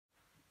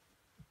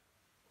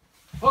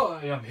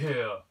I am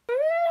here.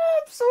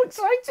 I'm so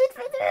excited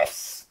for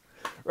this.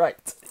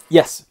 Right.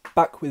 Yes,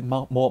 back with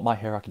more My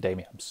Hero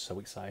Academia. I'm so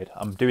excited.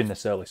 I'm doing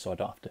this early, so I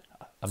don't have to.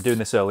 I'm doing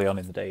this early on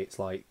in the day. It's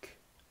like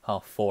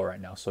 4:30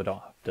 right now, so I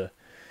don't have to.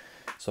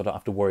 So I don't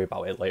have to worry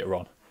about it later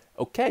on.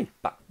 Okay,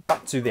 back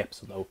to the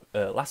episode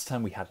though. Last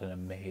time we had an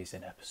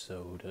amazing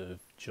episode of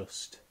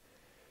just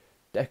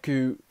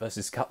Deku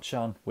versus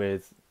Katchan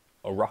with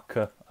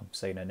Araka. I'm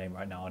saying her name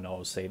right now. I know I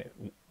was saying it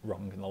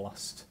wrong in the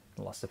last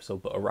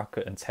episode, but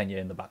Araka and Tenya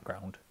in the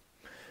background,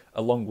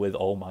 along with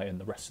All Might and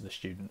the rest of the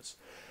students.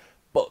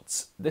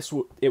 But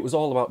it was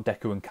all about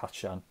Deku and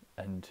Katchan,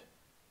 and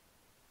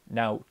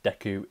now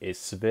Deku is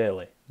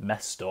severely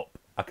messed up.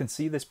 I can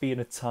see this being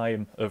a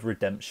time of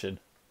redemption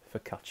for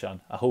Katchan.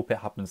 I hope it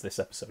happens this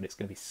episode. It's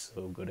going to be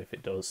so good if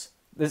it does.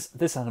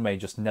 This anime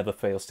just never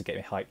fails to get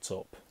me hyped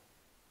up,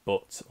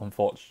 but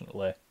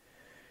unfortunately,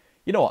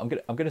 you know what?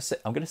 I'm gonna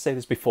say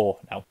this before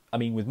now. I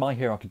mean, with My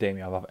Hero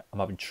Academia, I'm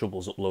having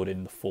troubles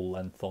uploading the full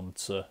length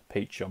onto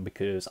Patreon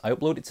because I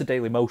upload it to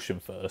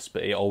Dailymotion first,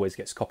 but it always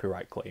gets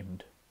copyright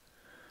claimed.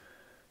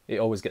 It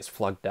always gets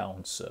flagged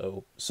down.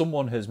 So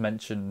someone has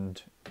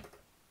mentioned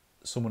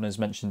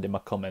in my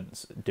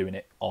comments doing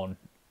it on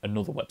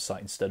another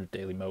website instead of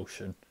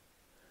Dailymotion.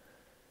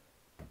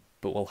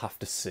 But we'll have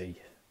to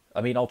see.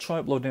 I mean, I'll try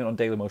uploading it on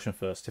Dailymotion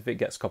first. If it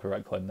gets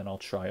copyright claimed, then I'll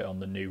try it on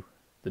the new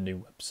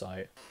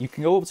website. You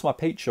can go over to my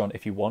Patreon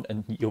if you want,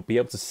 and you'll be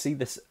able to see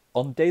this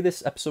on the day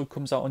this episode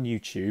comes out on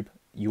YouTube.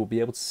 You'll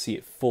be able to see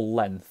it full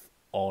length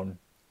on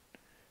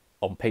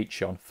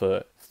Patreon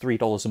for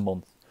 $3 a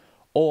month.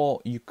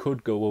 Or you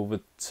could go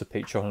over to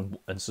Patreon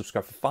and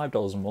subscribe for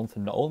 $5 a month,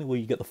 and not only will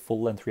you get the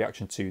full length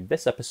reaction to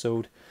this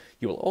episode,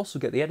 you will also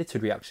get the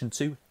edited reaction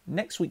to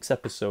next week's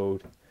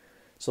episode.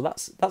 So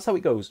that's how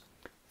it goes.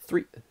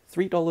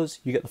 $3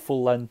 you get the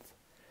full length.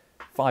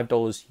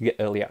 $5 you get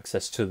early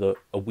access to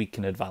a week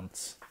in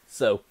advance.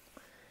 So,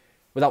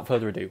 without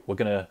further ado, we're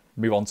gonna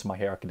move on to My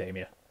Hero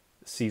Academia,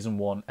 season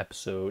 1,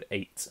 episode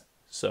 8.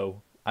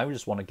 So I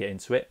just want to get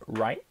into it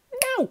right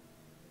now.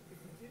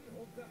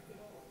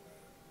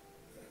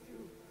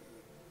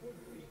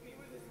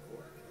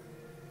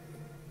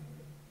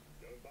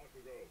 Young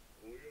Bakugo,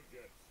 cool your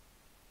jets.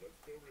 Let's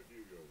go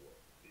review your work.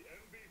 The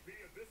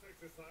MVP of this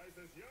exercise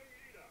is young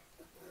Ida.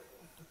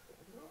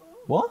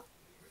 What?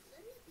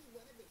 Shouldn't it be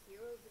one of the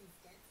heroes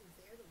instead since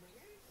they're the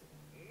winners?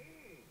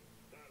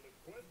 Valid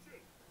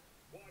question.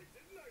 Why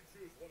didn't I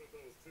choose one of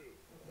those two?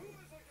 Who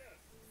has a guess?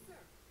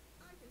 Sir,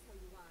 I can tell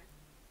you why.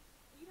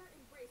 Ida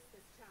embraced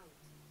this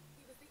challenge.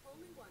 He was the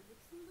only one who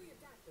truly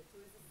adapted to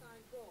his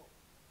assigned role.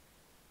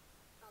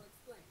 I'll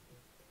explain.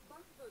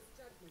 Bakugo's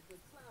judgment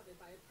was clouded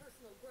by a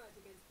personal grudge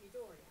against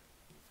Midoriya.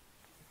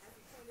 As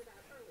he pointed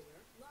out earlier,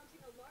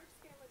 launching a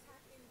large-scale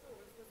attack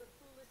indoors was a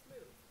foolish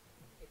move.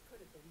 It could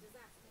have been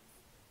disastrous.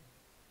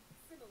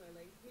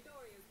 Similarly,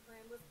 Midoriya's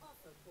plan was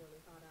also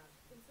poorly thought out,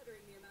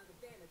 considering the amount of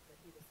damage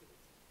that he received.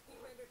 He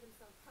rendered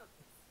himself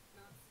helpless,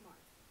 not smart.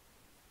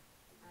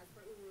 As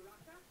for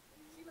Uraraka,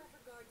 she let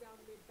her guard down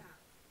mid-bout,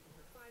 and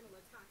her final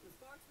attack was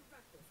far too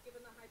reckless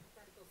given the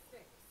hypothetical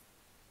stakes.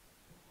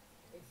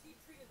 If she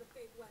treated the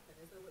fake weapon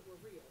as though it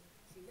were real,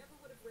 she never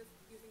would have risked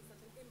using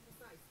such an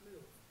imprecise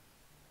move.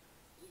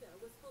 Ida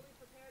was fully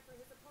prepared for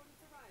his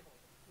opponent's arrival.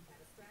 He had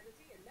a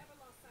strategy and never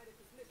lost sight of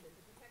his mission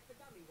to protect the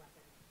dummy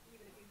weapon,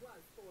 even if he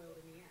was foiled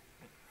in the end.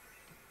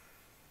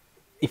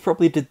 He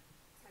probably did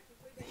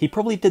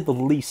the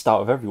least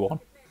out of everyone.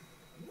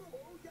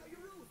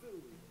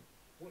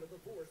 One of the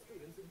 4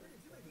 students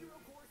admitted to the hero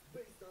course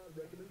based on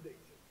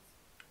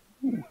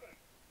recommendations.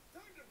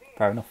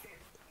 Fair enough.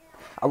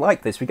 I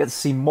like this. We get to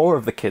see more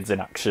of the kids in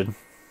action.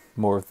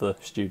 More of the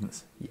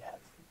students. Yeah.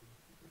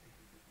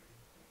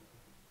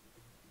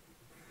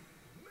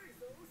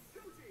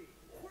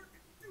 Quirk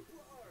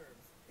dupla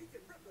arms. He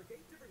can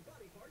replicate different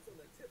body parts on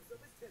the tips of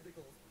his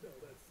tentacles. No,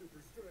 that's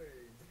super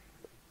strange.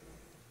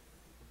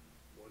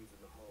 One's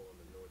in the hall on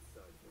the north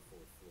side of the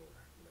 4th floor,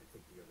 and I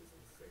think the other's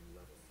on the same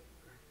level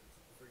somewhere.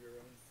 For your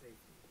own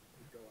safety,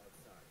 go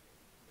outside.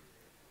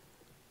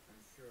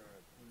 I'm sure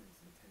our opponents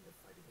intend to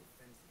fight a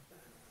defensive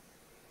battle.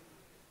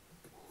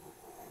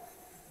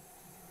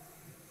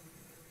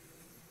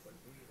 But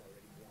we've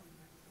already won.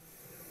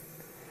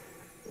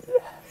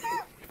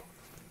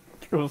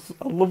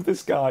 I love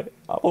this guy.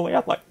 I've only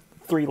had like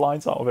 3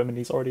 lines out of him and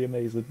he's already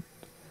amazing.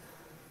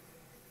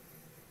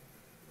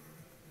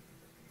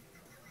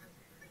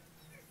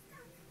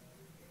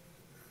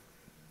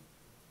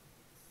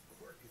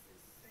 Quirk is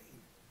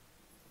insane.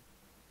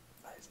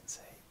 That is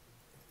insane.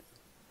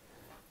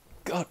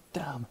 God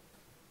damn.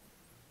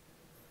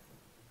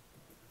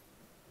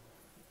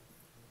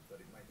 But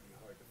it might be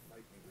hard to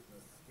fight me with no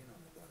skin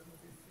on the bottom of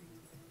your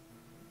feet.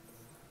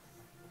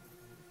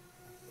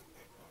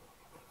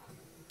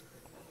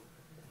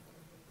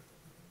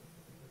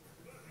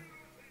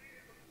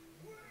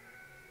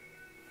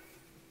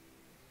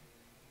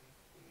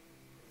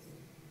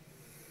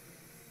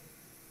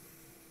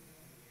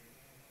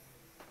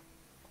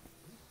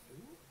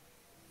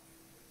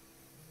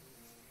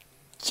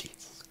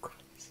 Jesus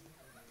Christ.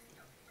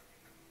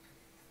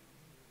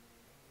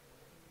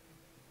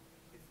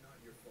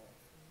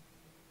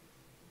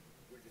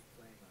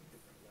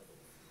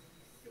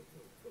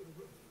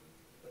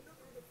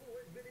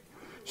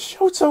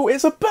 Shoto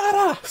is a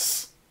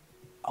badass!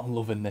 I'm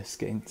loving this,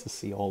 getting to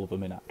see all of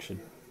them in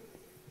action.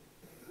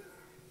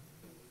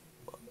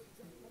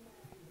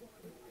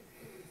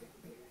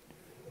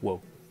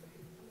 Whoa.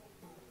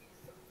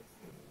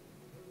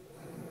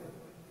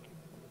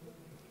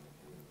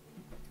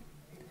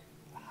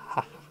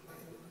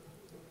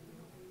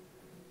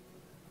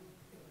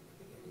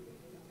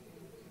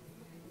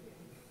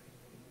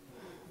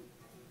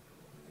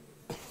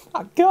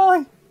 That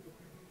guy!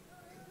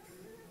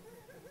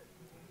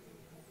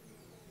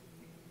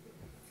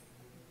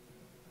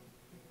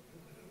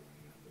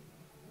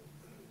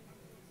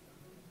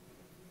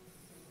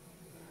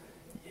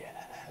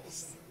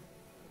 Yes.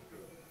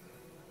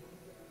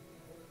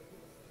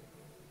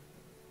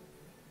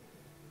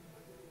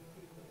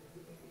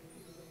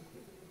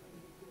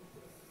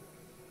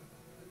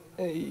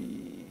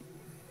 Hey.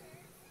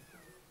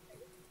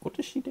 What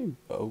does she do?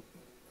 Oh.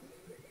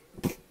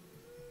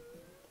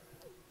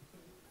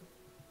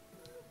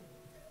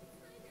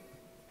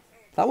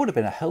 That would have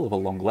been a hell of a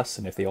long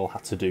lesson if they all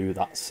had to do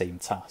that same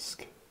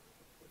task.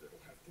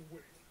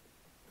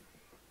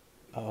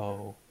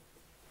 Oh.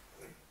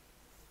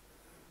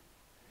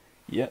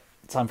 Yep,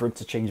 time for him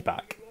to change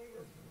back.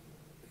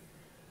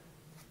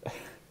 I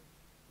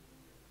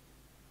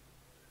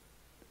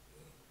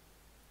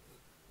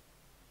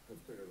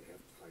barely have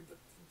time to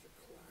teach a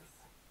class.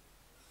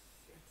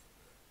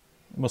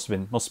 Shit. Must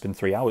have been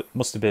 3 hours.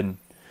 Must have been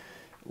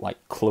like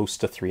close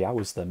to 3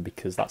 hours then,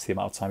 because that's the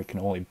amount of time you can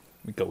only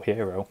go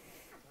hero. Come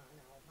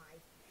on, All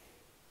Might.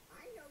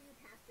 I know you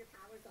passed your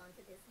powers on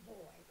to this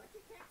boy, but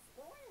you can't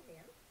spoil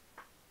him.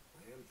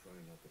 I am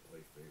trying not to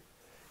play favorites.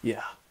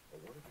 Yeah. I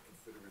wanted to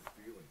consider his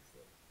feelings,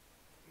 though.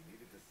 He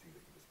needed to see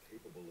that he was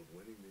capable of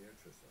winning the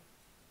exercise.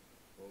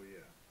 Oh,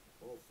 yeah.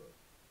 Also,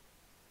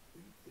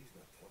 will you please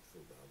not talk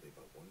so loudly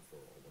about One for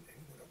All when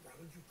anyone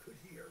around you could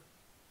hear?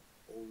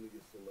 Only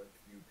a select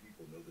few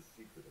people know the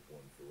secret of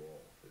One for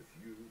All. There's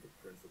you, the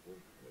principal,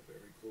 and a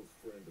very close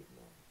friend of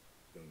mine.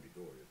 Young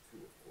Midoriya, too,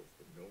 of course,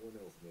 but no one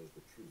else knows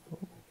the truth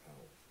about my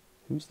powers.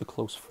 Who's the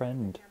close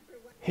friend?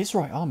 His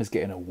right arm is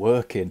getting a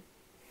working.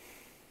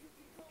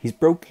 He's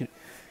broken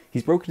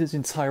his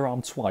entire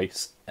arm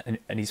twice, and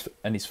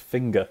his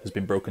finger has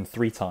been broken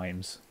 3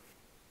 times.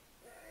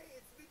 Hey,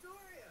 it's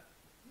Midoriya!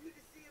 Good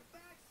to see you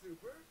back,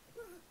 Super!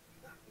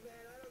 Man,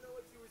 I don't know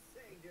what you were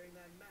saying during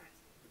that match,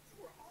 but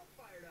you were all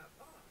fired up,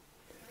 huh?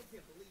 I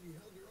can't believe you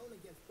held your own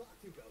against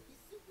Bakugo.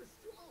 He's super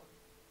strong!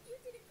 You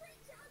did a great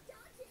job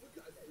dodging.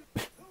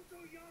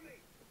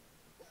 Tokoyami!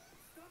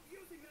 Stop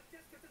using that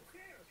desk as a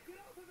chair! Get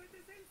off of it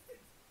this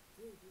instant!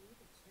 Dude, you need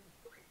to chill.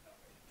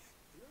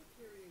 You're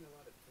carrying a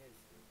lot of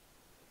tension.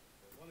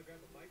 Want to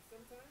grab a bite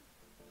sometime?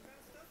 What kind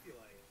of stuff you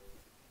like?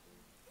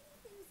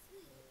 Anything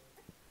sweet.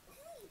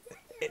 Hey,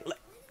 Deku! Why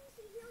didn't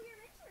you heal your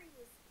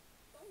injuries?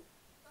 Oh,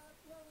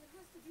 well, it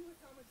has to do with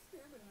how much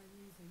stamina I'm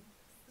using.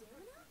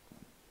 Stamina?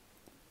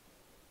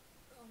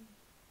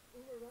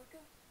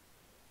 Uraraka?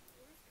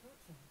 Where's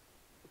Kacchan?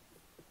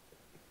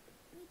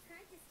 We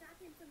tried to stop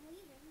him from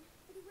leaving,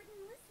 but he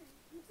wouldn't listen.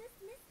 We just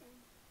missed him.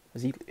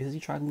 Has he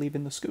tried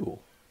leaving the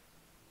school?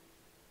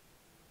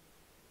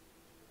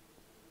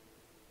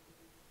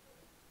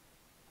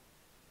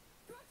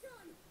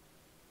 Kacchan!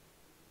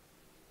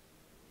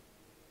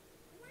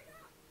 Wake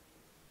up!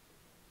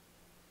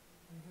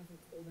 I haven't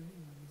told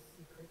anyone this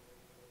secret.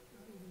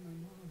 Not even my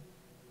mom.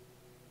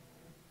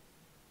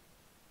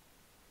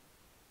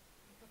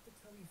 I have to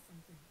tell you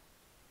something.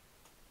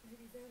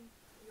 Maybe then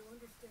you'll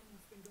understand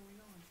what's been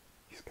going on.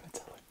 He's gonna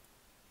tell him.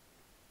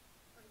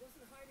 I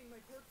wasn't hiding my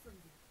quirk from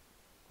you.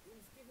 It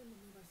was given to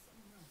me by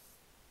someone else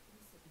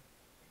recently.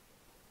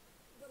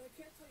 But I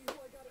can't tell you who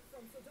I got it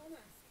from, so don't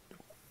ask.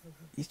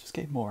 He's just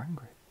getting more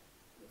angry.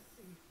 You'll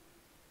see.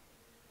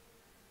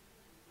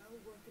 I'll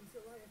work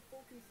until I have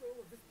full control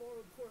of this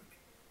borrowed quirk.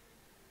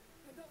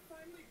 And I'll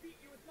finally beat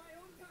you with my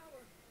own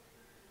power.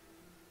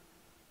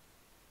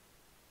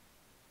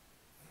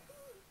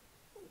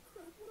 Oh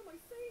crap, what am I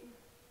saying?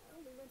 I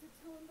only meant to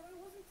tell him that I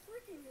wasn't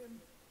tricking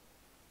him.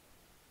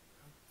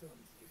 How dumb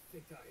do you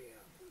think I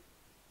am?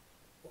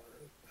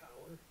 Borrowed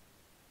power?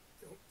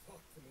 Don't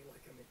talk to me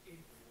like I'm an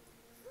idiot.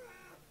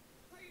 Crap!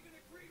 I even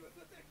agreed with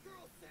what that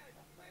girl said!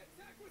 My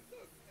attack was so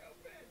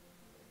stupid!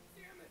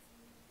 Damn it!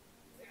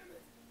 Damn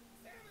it!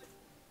 Damn it!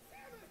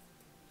 Damn it!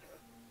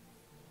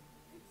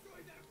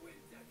 Enjoy that win,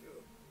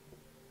 Deku!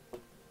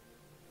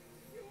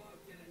 You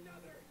won't get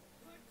another!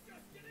 I'm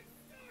just getting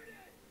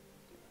started!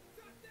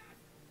 Got that?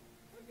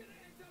 I'm gonna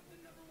end up the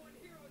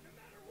 #1 hero no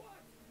matter what!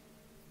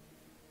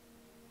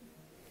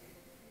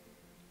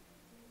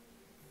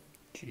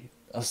 Gee,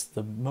 that's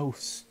the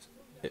most.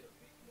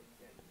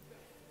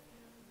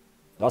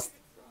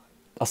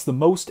 That's the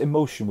most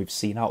emotion we've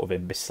seen out of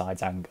him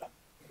besides anger.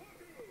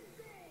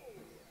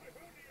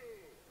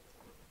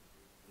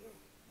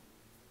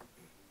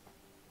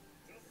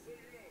 Just so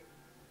you know,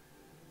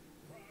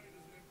 pride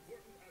is an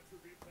important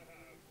attribute to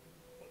have,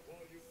 but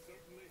while you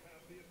certainly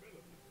have the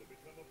ability to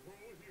become a pro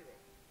hero,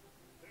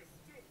 there's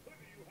still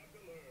plenty you have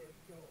to learn. Let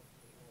go of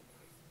me, All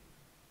Might.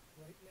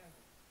 Right now.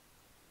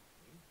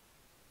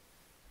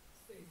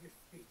 save your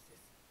speeches.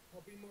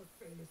 I'll be more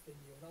famous than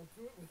you, and I'll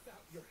do it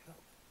without your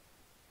help.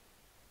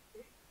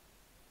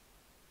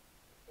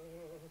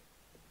 Right.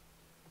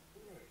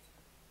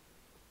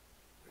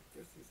 I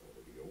guess he's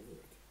already over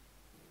it.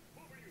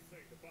 What were you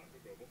saying to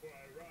Bakugo before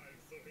I arrived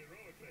so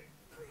heroically?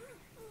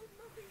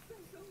 Nothing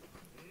special.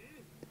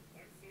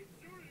 I'm so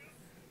curious.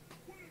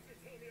 Why don't you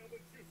tell me all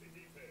the juicy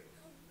details?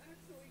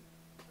 Actually,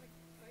 I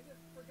kind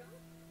of forgot.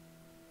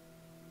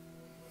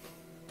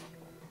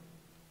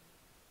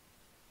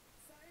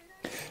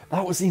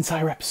 That was the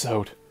entire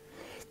episode.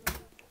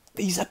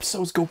 These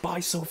episodes go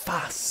by so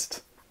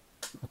fast.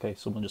 Okay,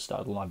 someone just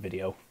started a live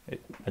video.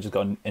 I just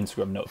got an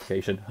Instagram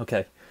notification.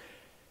 Okay.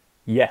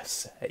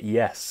 Yes,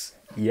 yes,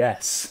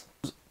 yes.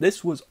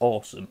 This was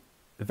awesome.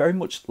 Very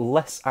much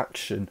less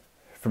action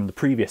from the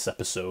previous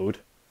episode.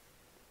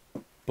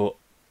 But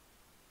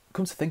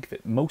come to think of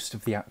it, most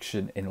of the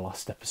action in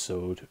last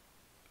episode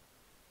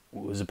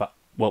was about...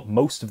 Well,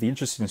 most of the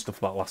interesting stuff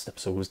about last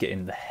episode was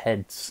getting the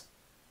heads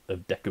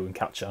of Deku and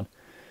Kachan.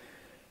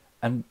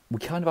 And we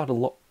kind of had a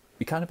lot...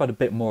 We kind of had a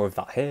bit more of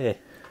that here.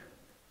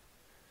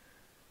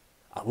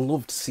 I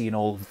loved seeing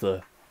all of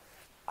the...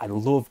 I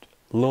loved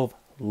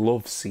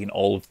seeing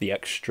all of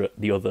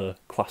the other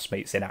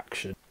classmates in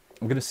action.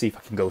 I'm going to see if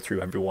I can go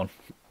through everyone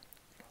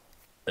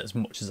as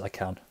much as I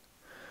can.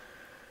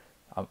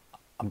 I'm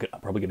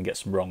probably going to get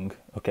some wrong.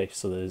 Okay,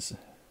 so there's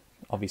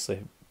obviously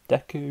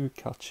Deku,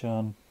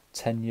 Kachan,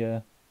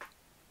 Tenya,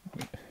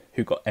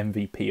 who got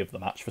MVP of the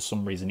match for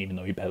some reason, even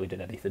though he barely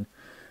did anything.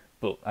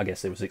 But I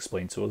guess it was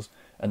explained to us.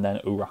 And then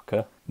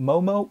Uraka.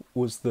 Momo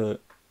was the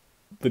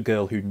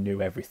girl who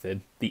knew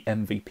everything. The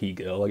MVP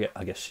girl,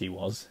 I guess she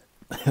was.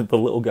 The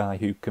little guy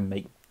who can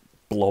make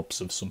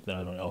blobs of something,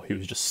 I don't know, who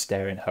was just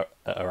staring at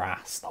her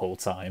ass the whole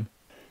time.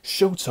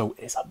 Shoto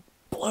is a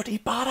bloody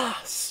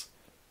badass!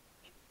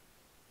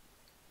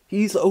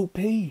 He's OP!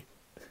 And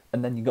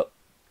then you got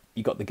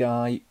the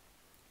guy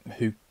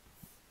who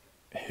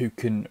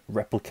can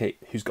replicate,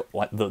 who's got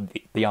like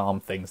the arm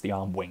things, the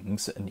arm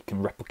wings, and he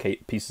can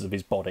replicate pieces of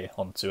his body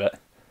onto it.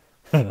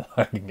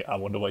 I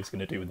wonder what he's going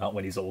to do with that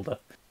when he's older.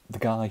 The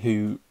guy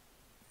who...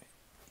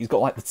 He's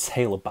got like the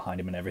tail behind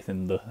him and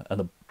everything,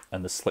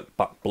 and the slick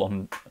back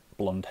blonde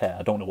hair.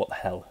 I don't know what the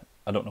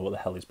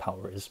hell his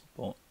power is,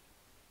 but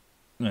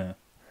yeah.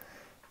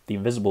 The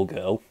invisible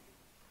girl,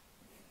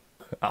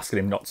 asking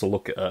him not to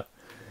look at her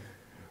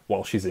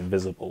while she's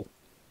invisible.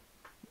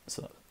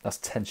 So that's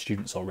 10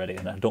 students already,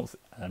 and I don't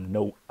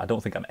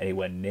think I'm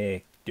anywhere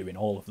near doing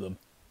all of them.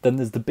 Then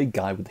there's the big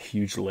guy with the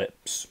huge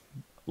lips.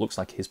 Looks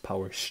like his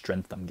power is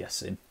strength, I'm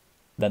guessing.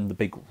 Then the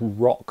big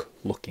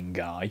rock-looking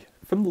guy.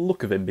 From the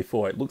look of him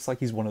before, it looks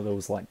like he's one of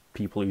those like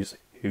people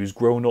who's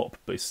grown up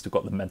but he's still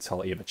got the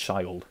mentality of a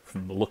child.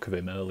 From the look of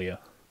him earlier.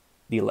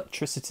 The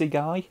electricity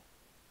guy,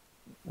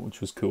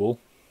 which was cool.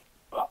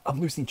 I'm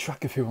losing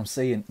track of who I'm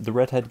saying. The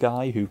redhead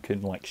guy who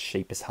can like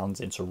shape his hands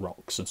into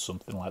rocks and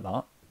something like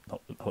that.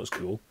 That was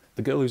cool.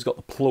 The girl who's got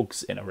the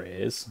plugs in her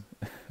ears,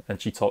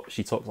 and she talks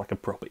like a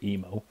proper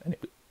emo, and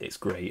it's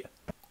great.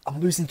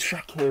 I'm losing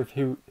track here of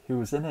who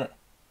was in it.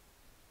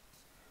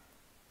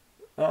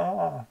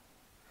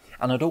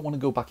 And I don't want to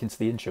go back into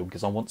the intro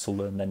because I want to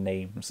learn their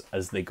names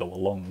as they go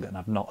along, and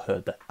I've not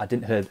heard that. I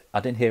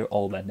didn't hear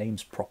all their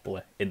names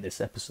properly in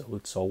this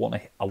episode, so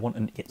I want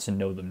to get to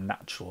know them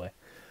naturally,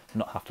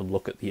 not have to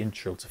look at the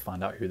intro to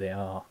find out who they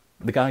are.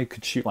 The guy who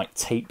could shoot like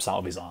tapes out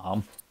of his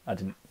arm. I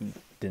don't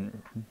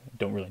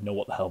really know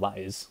what the hell that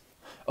is.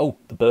 Oh,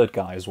 the bird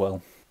guy as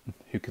well,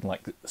 who can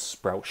like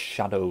sprout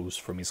shadows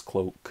from his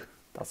cloak.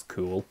 That's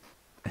cool.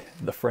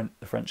 The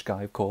French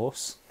guy, of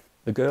course.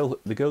 The girl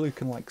who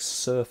can like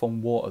surf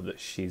on water that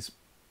she's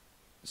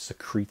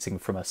secreting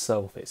from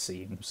herself, it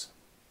seems.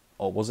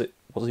 Or was it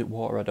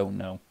water? I don't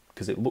know,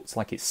 because it looks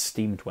like it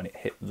steamed when it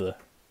hit.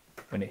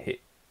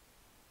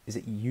 Is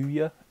it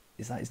Yuya?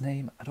 Is that his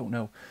name? I don't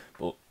know.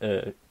 But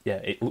yeah,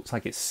 it looks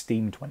like it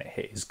steamed when it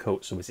hit his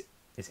coat. So is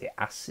it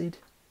acid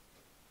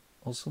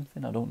or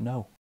something? I don't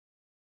know.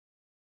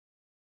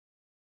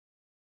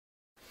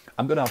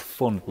 I'm going to have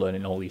fun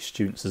learning all these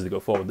students as they go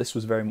forward. This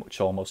was very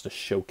much almost a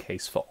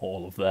showcase for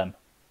all of them,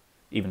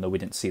 even though we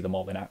didn't see them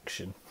all in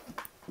action.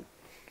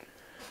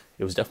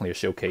 It was definitely a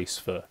showcase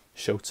for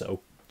Shoto.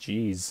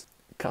 Jeez.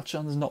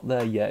 Kachan's not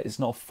there yet. It's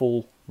not a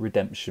full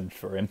redemption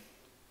for him.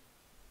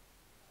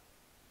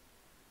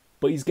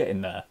 But he's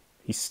getting there.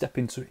 He's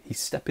stepping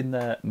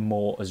there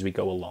more as we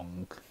go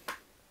along.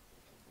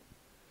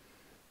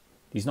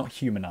 He's not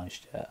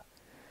humanised yet.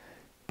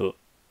 But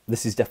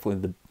this is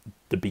definitely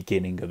the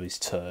beginning of his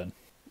turn.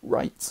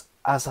 Right,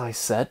 as I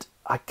said,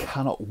 I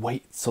cannot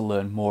wait to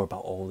learn more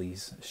about all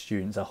these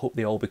students. I hope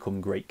they all become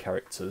great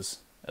characters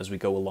as we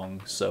go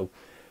along. So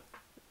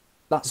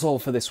that's all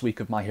for this week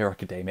of My Hero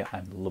Academia.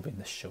 I'm loving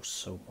this show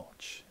so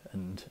much.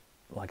 And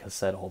like I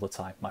said all the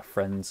time, my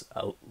friends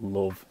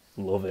love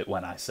it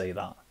when I say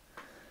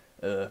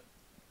that.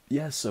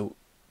 Yeah, so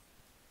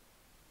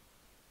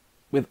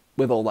with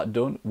all that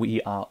done,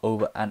 we are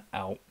over and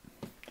out.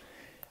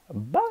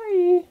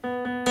 Bye!